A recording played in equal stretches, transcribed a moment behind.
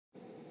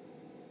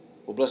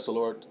Well, bless the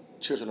Lord,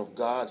 children of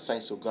God,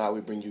 saints of God. We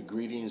bring you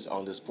greetings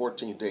on this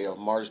 14th day of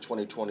March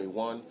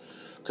 2021,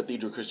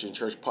 Cathedral Christian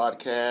Church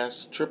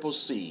Podcast,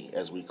 CCC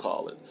as we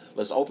call it.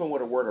 Let's open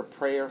with a word of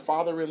prayer.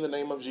 Father, in the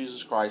name of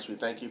Jesus Christ, we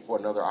thank you for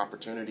another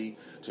opportunity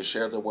to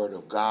share the word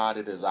of God.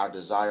 It is our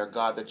desire,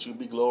 God, that you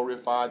be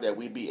glorified, that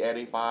we be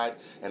edified,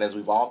 and as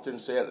we've often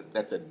said,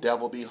 that the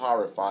devil be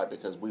horrified,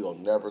 because we will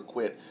never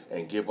quit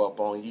and give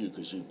up on you,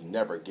 because you've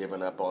never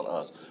given up on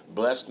us.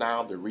 Bless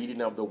now the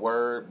reading of the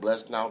word,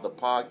 bless now the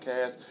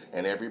podcast,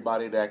 and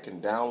everybody that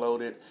can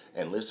download it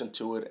and listen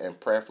to it and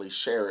prayerfully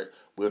share it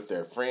with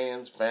their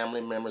friends, family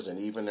members, and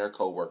even their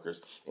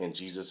co-workers. In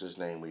Jesus'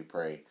 name we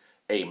pray.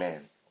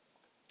 Amen.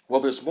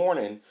 Well, this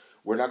morning,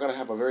 we're not going to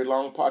have a very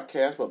long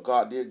podcast, but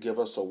God did give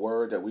us a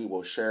word that we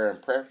will share,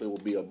 and prayerfully will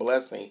be a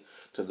blessing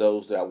to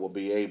those that will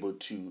be able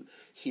to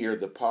hear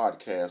the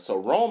podcast. So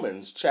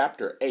Romans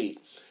chapter 8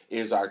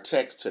 is our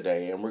text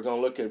today, and we're going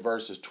to look at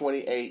verses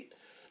 28,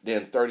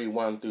 then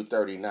 31 through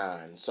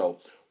 39. So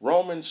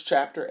Romans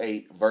chapter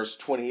 8, verse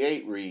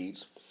 28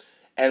 reads,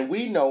 "And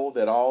we know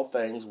that all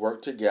things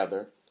work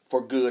together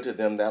for good to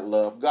them that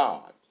love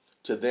God,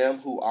 to them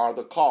who are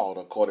the called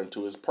according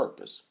to his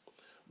purpose."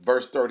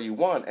 Verse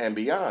 31 and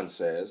beyond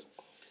says,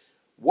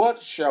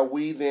 "What shall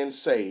we then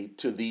say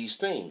to these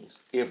things?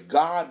 If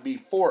God be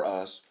for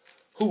us,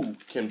 who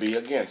can be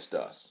against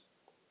us?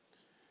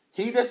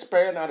 He that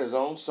spared not his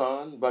own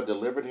son, but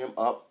delivered him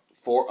up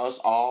for us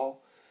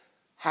all,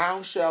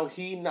 how shall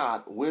he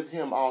not with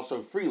him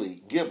also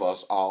freely give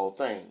us all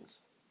things?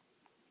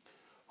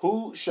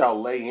 Who shall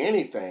lay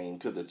anything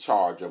to the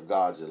charge of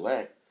God's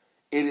elect?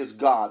 It is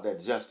God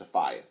that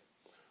justifieth.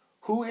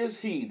 Who is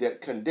he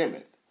that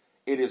condemneth?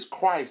 It is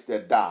Christ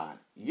that died,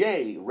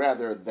 yea,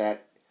 rather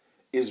that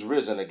is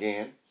risen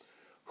again,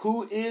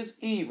 who is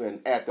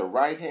even at the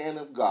right hand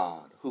of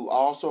God, who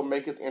also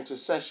maketh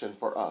intercession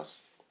for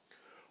us.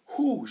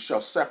 Who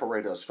shall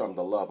separate us from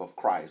the love of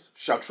Christ?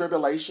 Shall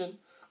tribulation,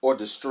 or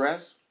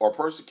distress, or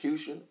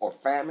persecution, or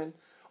famine,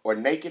 or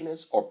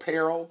nakedness, or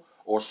peril,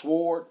 or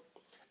sword?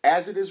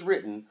 As it is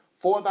written,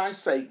 for thy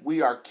sake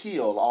we are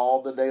killed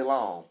all the day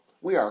long.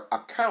 We are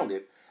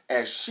accounted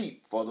as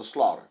sheep for the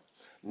slaughter.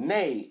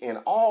 Nay, in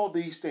all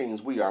these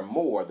things we are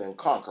more than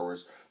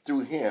conquerors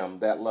through him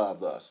that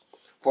loved us.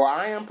 For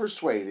I am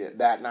persuaded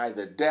that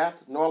neither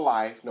death, nor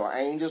life, nor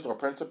angels, nor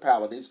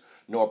principalities,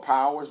 nor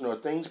powers, nor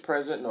things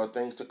present, nor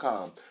things to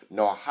come,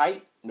 nor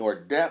height, nor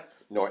depth,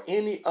 nor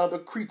any other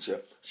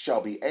creature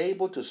shall be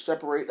able to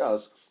separate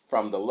us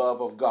from the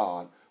love of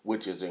God,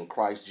 which is in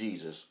Christ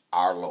Jesus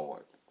our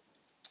Lord."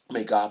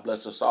 May God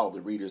bless us all,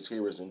 the readers,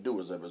 hearers, and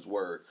doers of his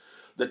word.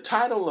 The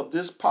title of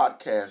this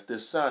podcast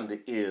this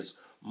Sunday is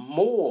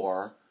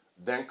More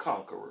Than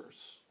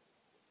Conquerors.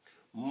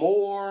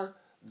 More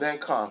Than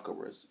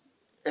Conquerors.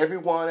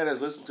 Everyone that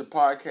has listened to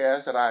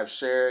podcasts that I have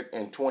shared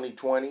in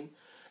 2020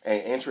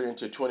 and entered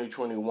into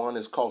 2021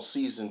 is called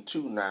Season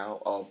 2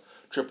 now of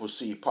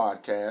CCC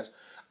Podcast.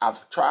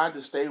 I've tried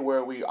to stay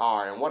where we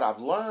are, and what I've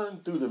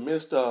learned through the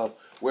midst of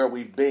where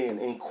we've been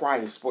in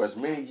Christ for as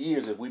many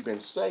years as we've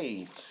been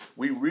saved,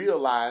 we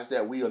realize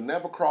that we'll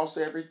never cross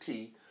every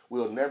T,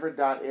 we'll never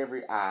dot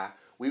every I.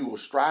 We will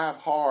strive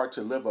hard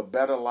to live a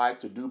better life,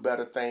 to do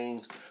better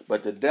things,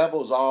 but the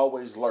devil's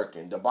always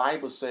lurking. The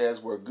Bible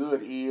says where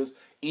good is,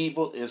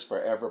 evil is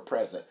forever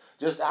present.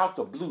 Just out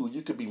the blue,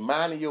 you could be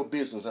minding your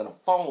business and a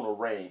phone will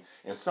ring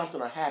and something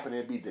will happen.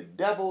 It'll be the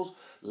devil's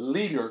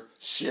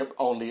leadership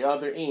on the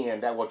other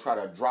end that will try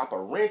to drop a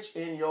wrench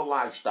in your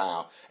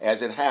lifestyle,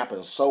 as it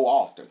happens so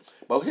often.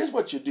 But here's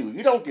what you do.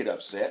 You don't get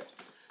upset.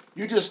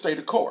 You just stay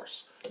the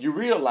course. You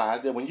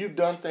realize that when you've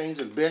done things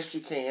as best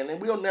you can,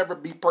 and we'll never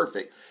be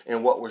perfect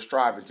in what we're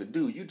striving to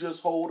do, you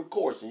just hold the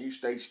course and you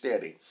stay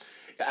steady.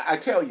 I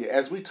tell you,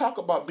 as we talk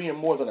about being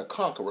more than a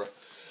conqueror,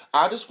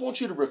 I just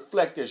want you to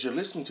reflect as you're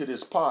listening to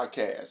this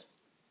podcast.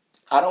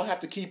 I don't have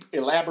to keep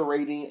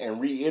elaborating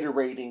and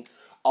reiterating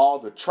all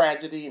the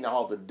tragedy and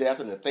all the death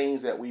and the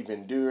things that we've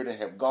endured and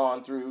have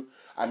gone through.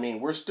 I mean,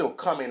 we're still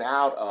coming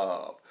out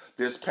of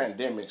this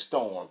pandemic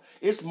storm.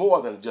 It's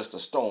more than just a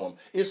storm.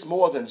 It's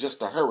more than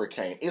just a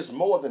hurricane. It's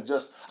more than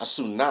just a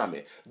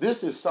tsunami.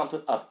 This is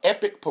something of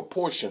epic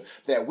proportion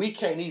that we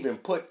can't even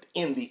put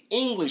in the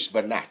English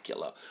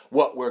vernacular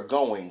what we're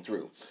going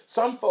through.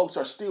 Some folks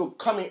are still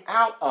coming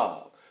out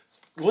of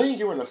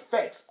lingering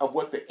effects of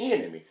what the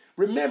enemy.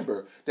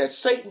 Remember that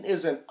Satan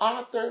is an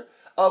author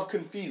of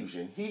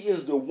confusion. He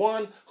is the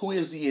one who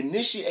is the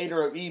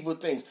initiator of evil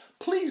things.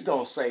 Please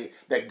don't say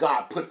that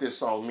God put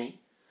this on me.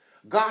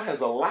 God has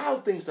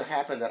allowed things to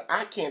happen that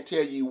I can't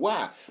tell you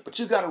why. But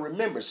you got to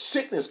remember,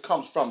 sickness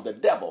comes from the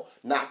devil,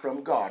 not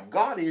from God.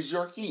 God is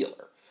your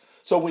healer.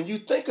 So when you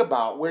think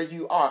about where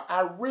you are,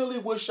 I really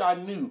wish I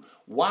knew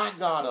why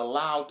God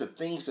allowed the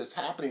things that's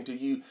happening to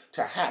you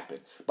to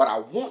happen. But I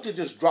want to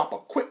just drop a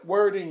quick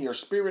word in your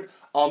spirit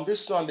on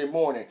this Sunday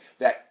morning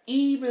that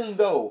even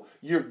though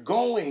you're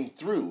going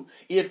through,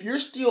 if you're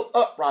still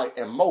upright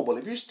and mobile,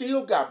 if you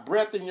still got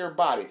breath in your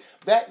body,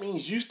 that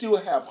means you still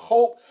have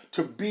hope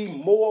to be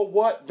more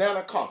what than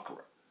a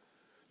conqueror.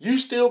 You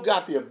still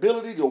got the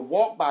ability to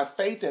walk by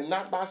faith and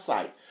not by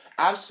sight.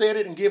 I've said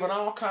it and given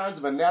all kinds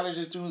of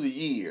analogies through the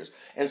years.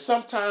 And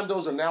sometimes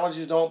those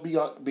analogies don't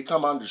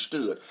become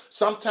understood.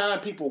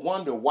 Sometimes people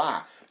wonder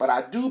why. But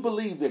I do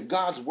believe that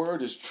God's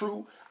word is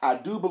true. I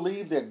do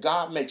believe that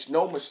God makes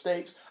no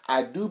mistakes.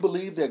 I do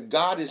believe that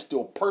God is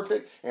still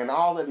perfect in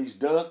all that he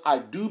does. I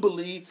do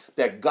believe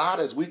that God,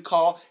 as we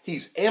call,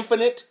 he's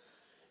infinite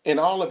in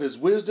all of his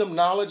wisdom,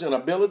 knowledge, and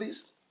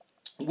abilities.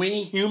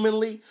 We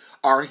humanly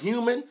are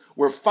human.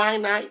 We're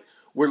finite.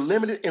 We're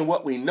limited in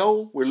what we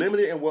know. We're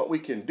limited in what we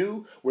can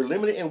do. We're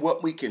limited in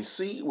what we can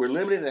see. We're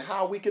limited in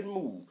how we can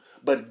move.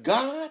 But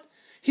God,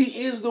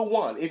 he is the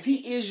one. If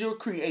he is your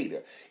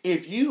creator,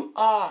 if you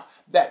are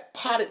that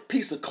potted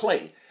piece of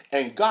clay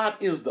and God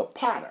is the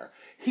potter,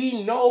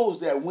 he knows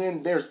that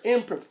when there's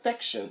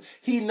imperfection,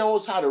 he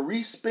knows how to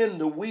respin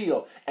the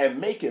wheel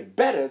and make it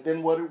better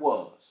than what it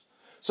was.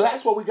 So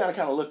that's what we got to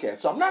kind of look at.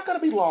 So I'm not going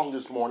to be long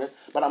this morning,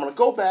 but I'm going to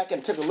go back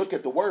and take a look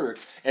at the word.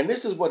 And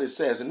this is what it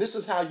says. And this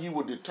is how you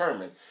will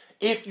determine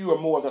if you are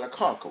more than a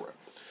conqueror.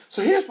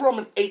 So here's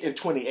Romans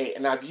 8:28,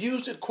 and I've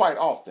used it quite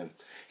often.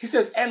 He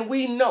says, and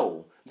we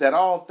know that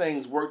all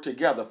things work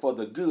together for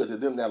the good to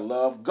them that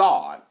love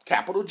God,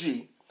 capital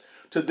G,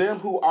 to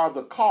them who are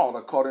the called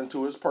according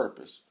to his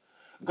purpose.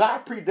 God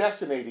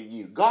predestinated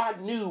you.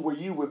 God knew where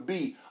you would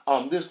be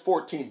on this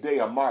 14th day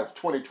of March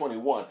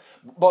 2021.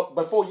 But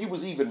before you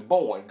was even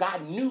born,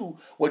 God knew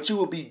what you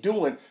would be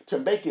doing to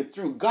make it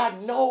through.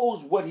 God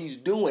knows what he's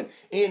doing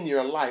in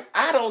your life.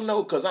 I don't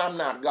know because I'm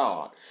not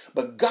God.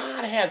 But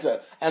God has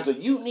a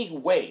unique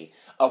way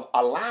of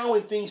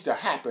allowing things to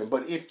happen.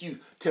 But if you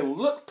can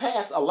look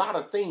past a lot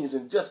of things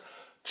and just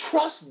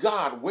trust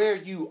God where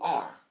you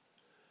are,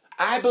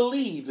 I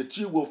believe that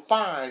you will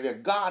find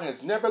that God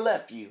has never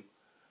left you.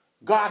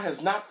 God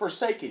has not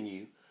forsaken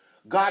you.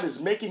 God is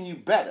making you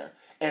better.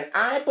 And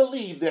I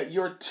believe that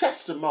your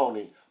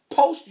testimony,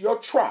 post your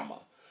trauma,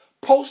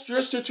 post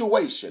your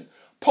situation,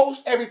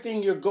 post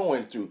everything you're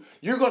going through,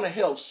 you're going to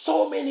help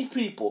so many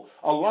people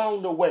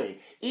along the way.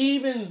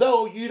 Even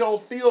though you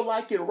don't feel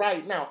like it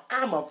right now,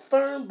 I'm a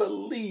firm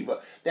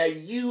believer that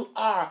you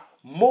are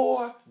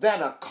more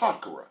than a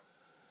conqueror.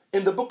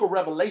 In the book of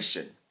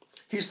Revelation,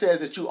 he says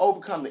that you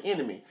overcome the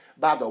enemy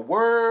by the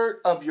word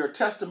of your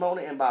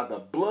testimony and by the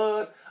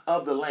blood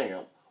of the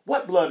Lamb.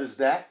 What blood is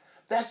that?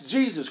 That's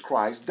Jesus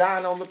Christ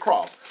dying on the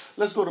cross.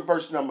 Let's go to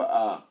verse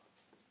number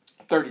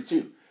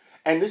 32.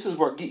 And this is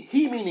where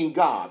he, meaning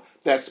God,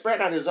 that spared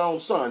not his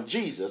own son,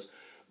 Jesus,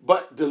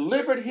 but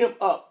delivered him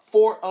up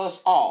for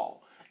us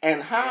all.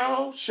 And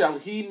how shall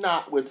he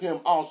not with him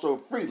also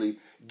freely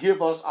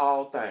give us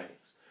all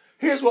things?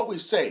 Here's what we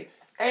say.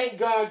 Ain't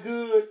God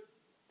good?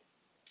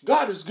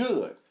 God is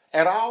good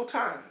at all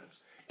times.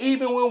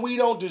 Even when we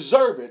don't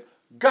deserve it,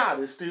 God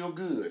is still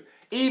good.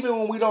 Even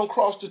when we don't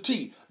cross the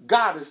T,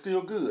 God is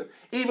still good.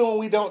 Even when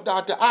we don't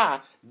dot the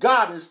I,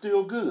 God is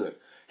still good.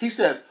 He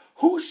says,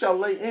 who shall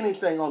lay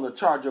anything on the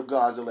charge of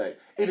God's elect?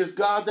 It is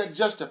God that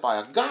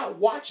justifies. God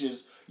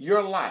watches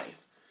your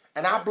life.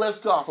 And I bless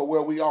God for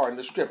where we are in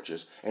the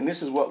scriptures. And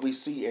this is what we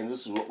see and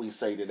this is what we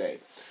say today.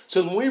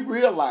 So when we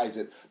realize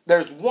it,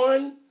 there's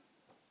one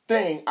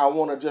thing I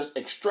want to just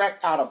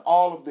extract out of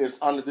all of this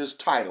under this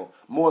title,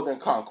 More Than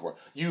Conqueror.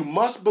 You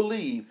must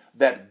believe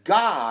that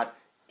God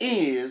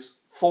is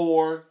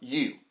for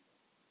you.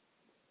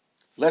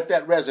 Let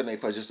that resonate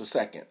for just a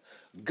second.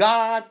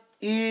 God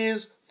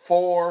is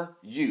for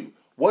you.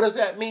 What does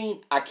that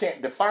mean? I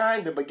can't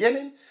define the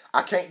beginning,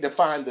 I can't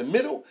define the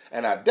middle,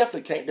 and I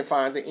definitely can't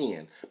define the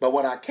end. But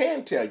what I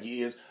can tell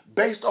you is,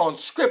 based on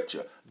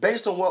scripture,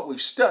 based on what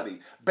we've studied,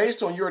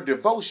 based on your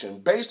devotion,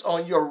 based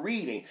on your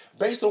reading,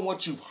 based on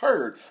what you've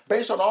heard,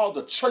 based on all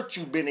the church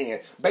you've been in,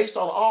 based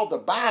on all the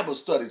Bible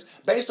studies,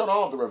 based on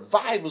all the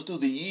revivals through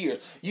the years,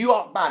 you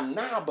ought by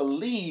now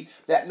believe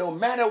that no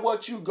matter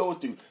what you go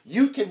through,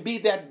 you can be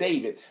that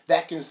David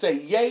that can say,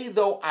 yea,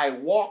 though I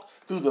walk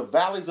through the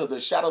valleys of the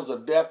shadows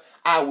of death,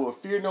 I will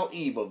fear no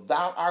evil.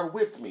 Thou art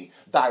with me.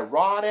 Thy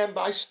rod and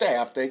thy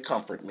staff, they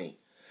comfort me.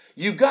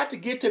 You got to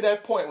get to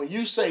that point when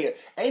you say it.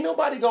 Ain't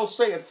nobody going to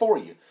say it for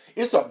you.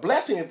 It's a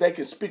blessing if they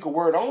can speak a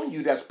word on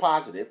you that's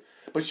positive.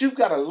 But you've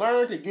got to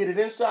learn to get it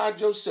inside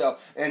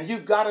yourself. And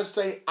you've got to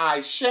say,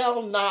 I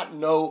shall not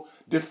know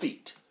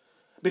defeat.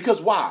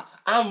 Because why?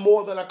 I'm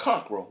more than a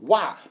conqueror.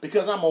 Why?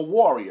 Because I'm a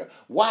warrior.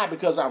 Why?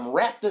 Because I'm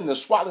wrapped in the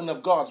swaddling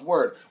of God's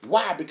word.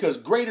 Why? Because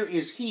greater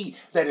is he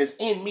that is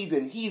in me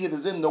than he that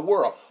is in the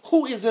world.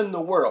 Who is in the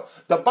world?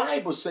 The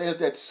Bible says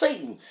that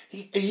Satan,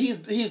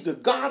 he's the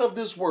God of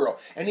this world.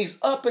 And he's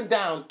up and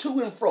down, to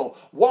and fro,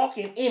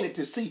 walking in it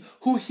to see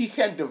who he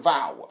can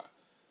devour.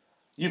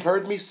 You've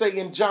heard me say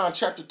in John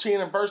chapter 10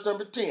 and verse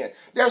number 10,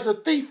 there's a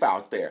thief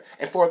out there.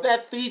 And for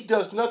that thief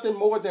does nothing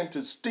more than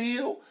to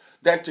steal,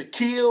 than to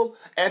kill,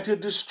 and to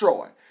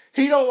destroy.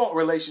 He don't want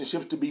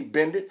relationships to be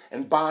bended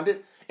and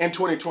bonded in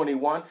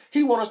 2021.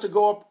 He wants us to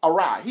go up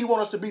awry. He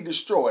wants us to be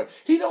destroyed.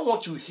 He don't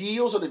want you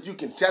healed so that you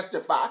can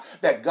testify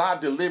that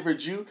God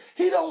delivered you.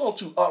 He don't want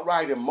you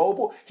upright and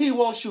mobile. He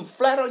wants you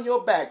flat on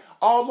your back,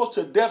 almost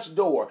to death's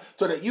door,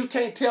 so that you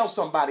can't tell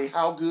somebody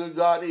how good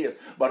God is.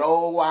 But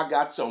oh, I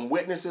got some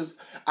witnesses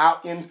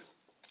out in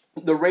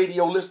the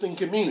radio listening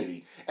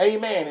community,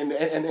 amen,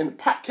 and the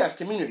podcast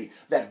community,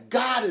 that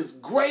God is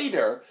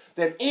greater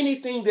than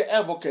anything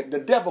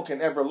the devil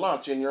can ever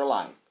launch in your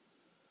life.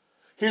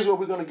 Here's where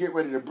we're going to get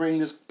ready to bring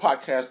this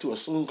podcast to a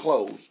soon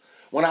close.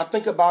 When I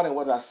think about it,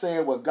 what I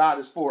said, what God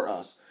is for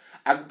us,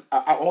 I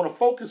want to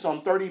focus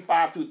on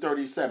 35 through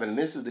 37, and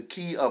this is the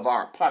key of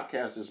our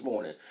podcast this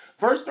morning.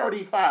 Verse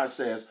 35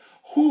 says,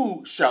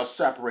 "Who shall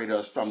separate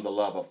us from the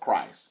love of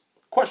Christ?"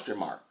 Question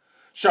mark.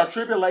 Shall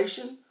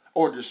tribulation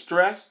or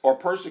distress or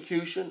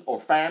persecution or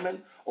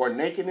famine or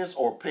nakedness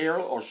or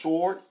peril or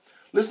sword?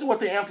 Listen to what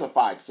the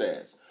Amplified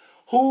says.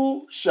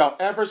 Who shall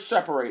ever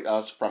separate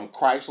us from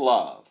Christ's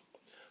love?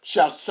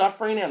 Shall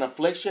suffering and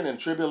affliction and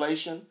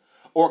tribulation,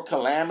 or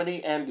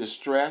calamity and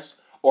distress,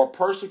 or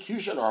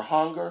persecution or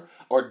hunger,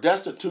 or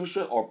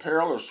destitution or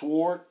peril or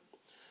sword?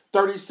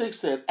 36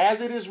 says,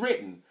 "As it is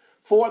written,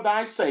 for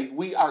thy sake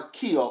we are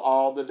killed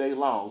all the day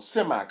long,"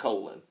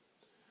 semicolon.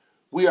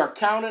 "We are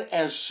counted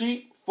as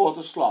sheep for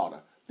the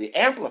slaughter." The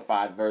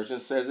Amplified Version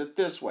says it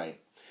this way: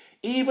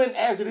 "Even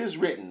as it is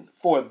written,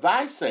 for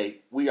thy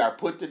sake we are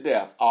put to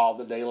death all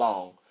the day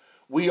long.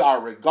 We are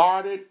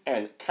regarded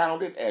and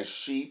counted as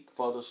sheep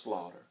for the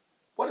slaughter."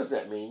 What does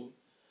that mean?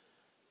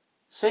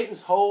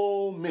 Satan's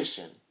whole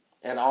mission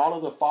and all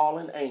of the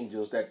fallen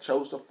angels that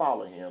chose to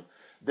follow him,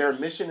 their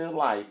mission in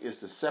life is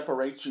to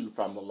separate you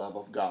from the love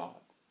of God.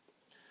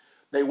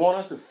 They want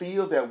us to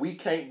feel that we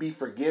can't be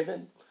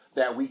forgiven,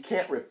 that we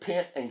can't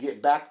repent and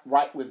get back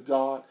right with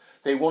God.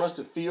 They want us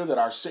to feel that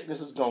our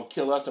sickness is going to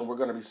kill us and we're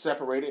going to be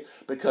separated,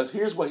 because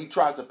here's what he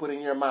tries to put in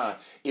your mind.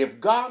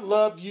 If God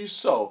loved you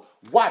so,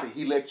 why did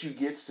he let you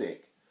get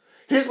sick?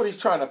 Here's what he's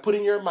trying to put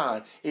in your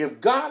mind.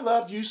 If God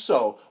loved you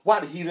so, why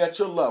did he let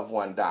your loved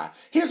one die?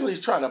 Here's what he's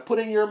trying to put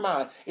in your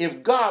mind.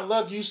 If God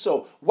loved you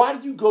so, why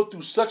do you go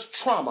through such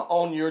trauma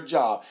on your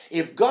job?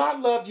 If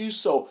God loved you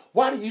so,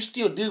 why do you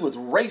still deal with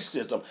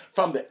racism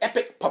from the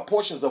epic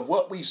proportions of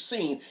what we've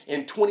seen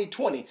in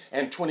 2020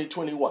 and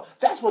 2021?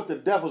 That's what the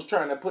devil's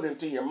trying to put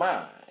into your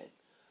mind.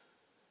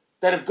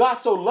 That if God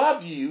so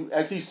loved you,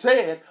 as he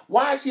said,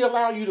 why is he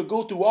allowing you to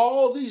go through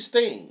all these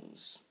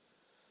things?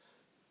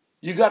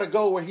 You got to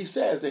go where he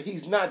says that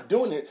he's not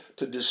doing it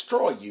to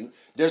destroy you.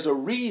 There's a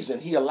reason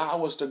he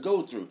allows us to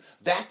go through.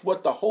 That's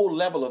what the whole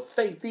level of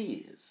faith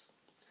is.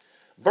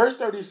 Verse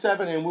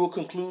 37, and we'll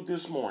conclude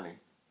this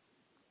morning.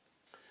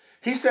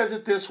 He says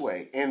it this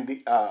way in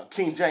the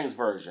King James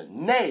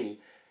Version. "Nay,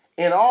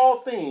 in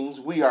all things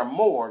we are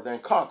more than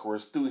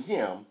conquerors through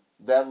him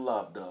that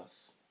loved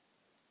us."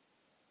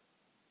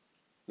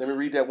 Let me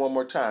read that one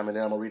more time, and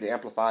then I'm going to read the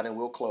Amplified and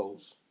we'll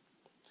close.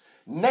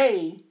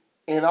 "Nay,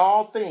 in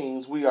all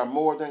things we are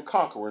more than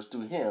conquerors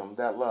through him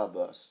that loved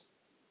us."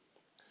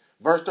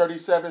 Verse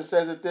 37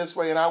 says it this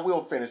way, and I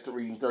will finish the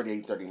reading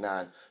 38,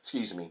 39.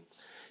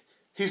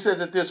 He says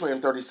it this way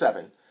in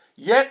 37.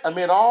 "Yet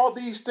amid all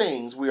these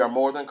things we are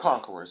more than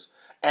conquerors,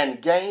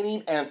 and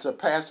gaining and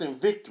surpassing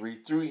victory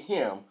through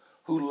him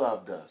who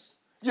loved us."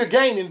 You're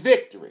gaining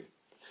victory.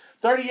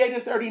 38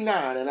 and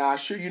 39, and I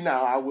assure you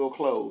now I will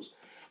close.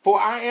 "For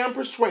I am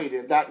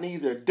persuaded that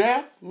neither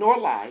death nor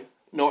life,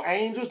 nor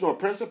angels, nor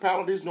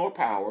principalities, nor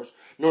powers,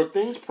 nor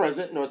things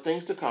present, nor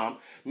things to come,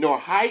 nor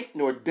height,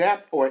 nor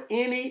depth, or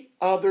any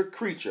other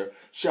creature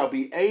shall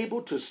be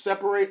able to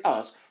separate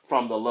us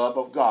from the love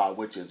of God,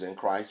 which is in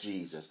Christ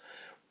Jesus."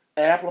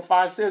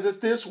 Amplified says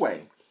it this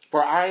way: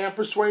 "For I am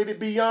persuaded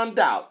beyond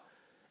doubt,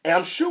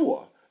 am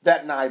sure,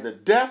 that neither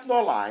death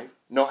nor life,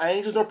 nor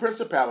angels, nor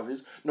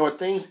principalities, nor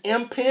things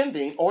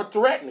impending or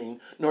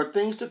threatening, nor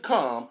things to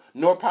come,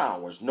 nor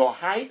powers, nor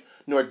height,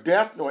 nor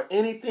depth, nor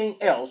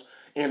anything else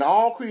in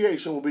all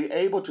creation will be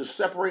able to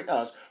separate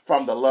us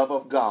from the love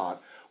of God,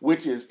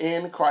 which is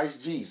in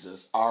Christ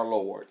Jesus our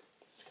Lord."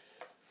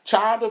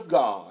 Child of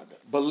God,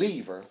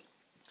 believer,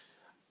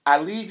 I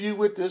leave you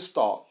with this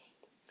thought.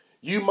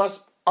 You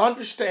must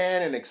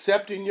understand and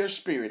accept in your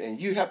spirit,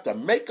 and you have to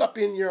make up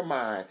in your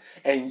mind,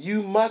 and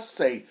you must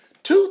say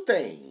two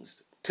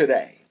things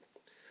today.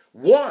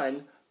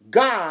 One,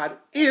 God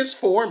is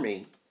for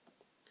me.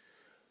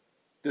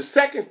 The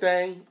second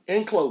thing,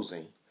 in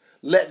closing,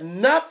 let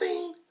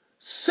nothing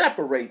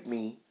separate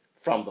me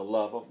from the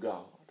love of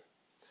God.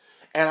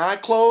 And I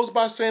close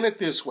by saying it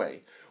this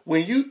way.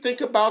 When you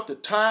think about the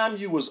time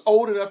you was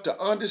old enough to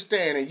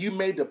understand and you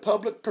made the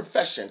public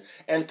profession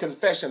and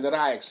confession that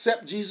I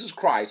accept Jesus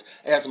Christ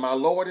as my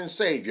Lord and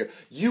Savior,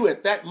 you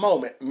at that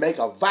moment make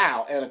a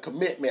vow and a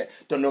commitment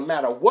that no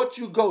matter what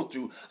you go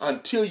through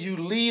until you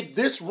leave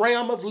this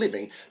realm of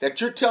living,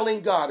 that you're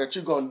telling God that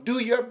you're going to do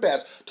your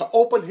best to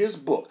open his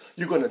book.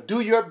 You're going to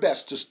do your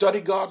best to study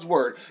God's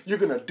word. You're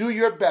going to do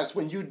your best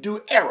when you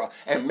do error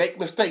and make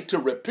mistake to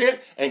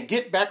repent and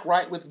get back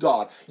right with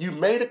God. You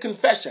made a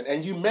confession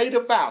and you made a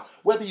vow.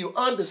 Whether you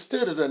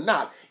understood it or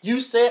not, You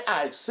said,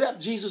 I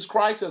accept Jesus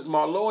Christ as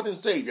my Lord and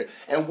Savior.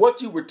 And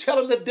what you were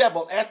telling the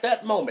devil at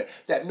that moment,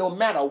 that no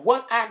matter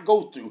what I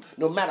go through,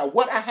 no matter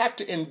what I have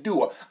to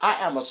endure, I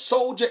am a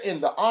soldier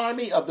in the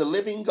army of the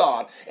living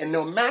God. And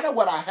no matter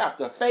what I have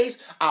to face,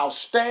 I'll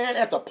stand.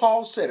 After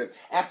Paul said it,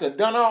 after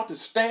done all to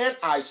stand,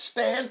 I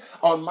stand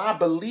on my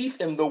belief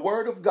in the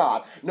word of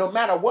God. No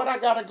matter what I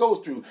got to go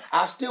through,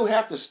 I still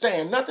have to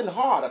stand. Nothing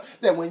harder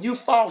than when you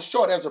fall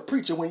short as a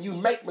preacher, when you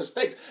make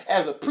mistakes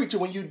as a preacher,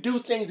 when you do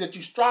things that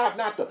you strive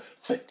not to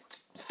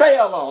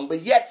fail on,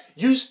 but yet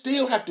you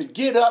still have to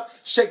get up,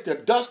 shake the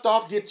dust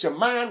off, get your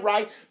mind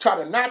right, try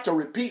to not to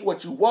repeat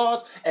what you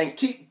was, and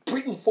keep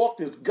preaching forth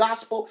this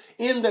gospel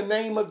in the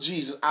name of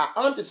Jesus. I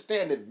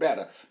understand it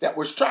better that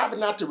we're striving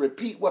not to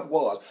repeat what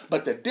was,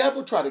 but the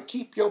devil try to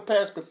keep your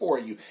past before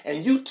you,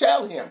 and you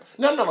tell him,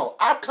 no,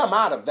 I've come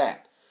out of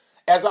that.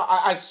 As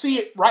I see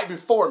it right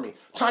before me,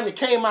 Tanya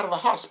came out of the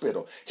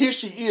hospital. Here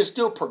she is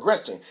still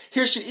progressing.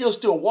 Here she is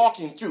still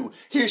walking through.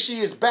 Here she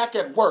is back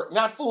at work,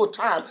 not full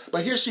time,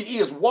 but here she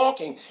is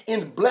walking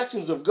in the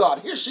blessings of God.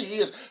 Here she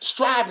is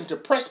striving to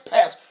press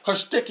past her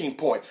sticking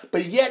point.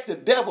 But yet the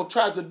devil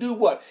tries to do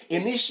what?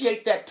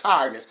 Initiate that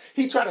tiredness.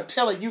 He tried to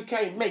tell her you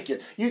can't make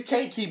it. You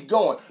can't keep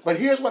going. But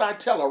here's what I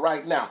tell her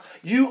right now.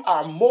 You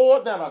are more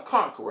than a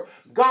conqueror.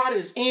 God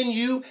is in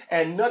you,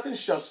 and nothing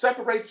shall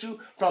separate you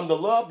from the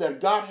love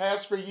that God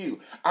has for you.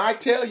 I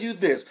tell you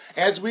this,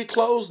 as we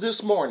close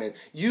this morning,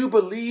 you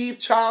believe,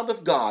 child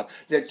of God,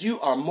 that you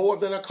are more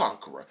than a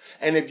conqueror.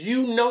 And if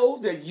you know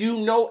that you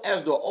know,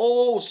 as the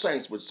old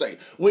saints would say,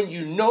 when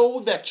you know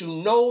that you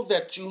know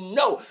that you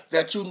know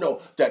that you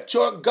know that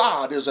your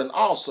God is an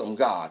awesome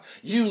God.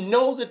 You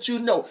know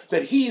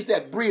that he's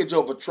that bridge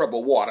over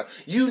troubled water.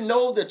 You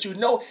know that you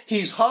know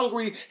he's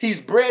hungry. He's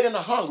bread in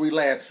a hungry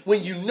land.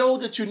 When you know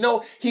that you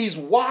know he's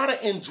water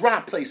in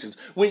dry places.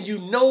 When you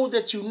know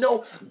that you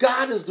know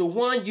God is the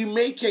one, you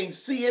may can't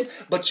see him,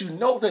 but you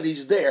know that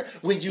he's there.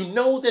 When you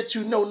know that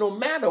you know, no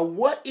matter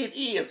what it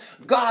is,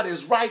 God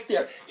is right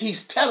there.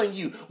 He's telling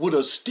you with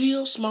a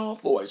still small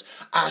voice,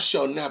 I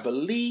shall never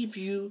leave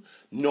you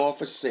nor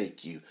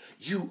forsake you.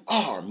 You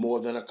are more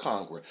than a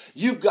conqueror.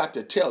 You've got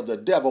to tell the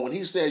devil when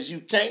he says you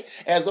can't,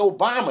 as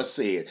Obama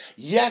said,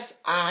 yes,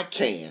 I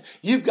can.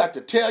 You've got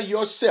to tell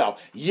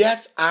yourself,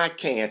 yes, I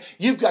can.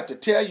 You've got to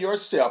tell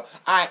yourself,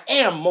 I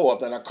am more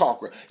than a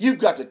conqueror. You've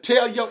got to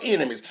tell your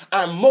enemies,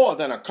 I'm more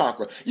than a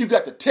conqueror. You've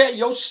got to tell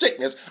your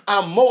sickness,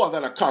 I'm more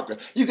than a conqueror.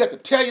 You've got to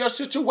tell your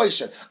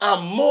situation,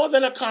 I'm more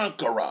than a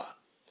conqueror.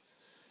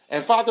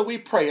 And Father, we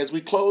pray as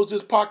we close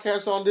this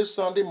podcast on this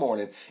Sunday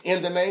morning,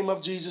 in the name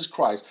of Jesus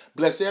Christ,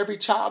 bless every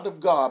child of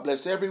God,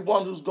 bless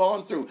everyone who's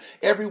gone through,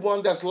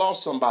 everyone that's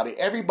lost somebody,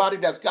 everybody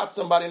that's got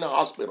somebody in the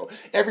hospital,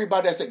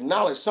 everybody that's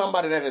acknowledged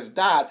somebody that has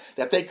died,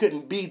 that they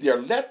couldn't be there.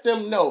 Let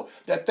them know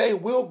that they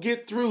will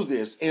get through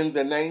this in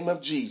the name of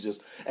Jesus.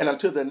 And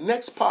until the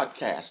next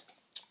podcast,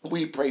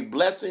 we pray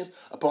blessings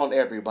upon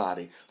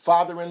everybody.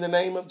 Father, in the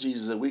name of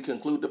Jesus, as we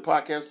conclude the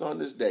podcast on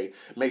this day,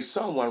 may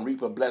someone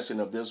reap a blessing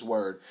of this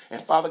word.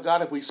 And Father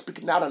God, if we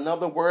speak not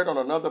another word on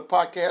another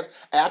podcast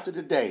after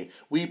today,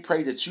 we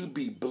pray that you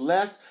be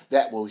blessed,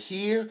 that will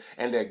hear,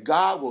 and that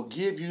God will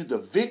give you the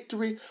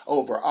victory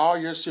over all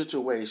your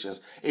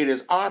situations. It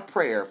is our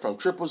prayer from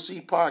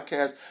CCC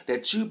Podcast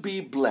that you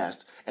be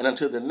blessed. And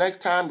until the next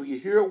time you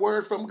hear a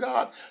word from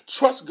God,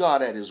 trust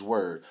God at his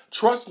word.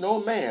 Trust no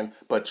man,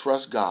 but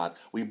trust God.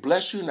 We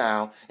bless you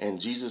now in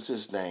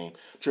Jesus' name.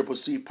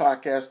 CCC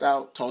Podcast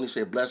out. Tony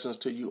said blessings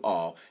to you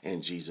all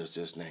in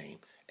Jesus' name.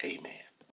 Amen.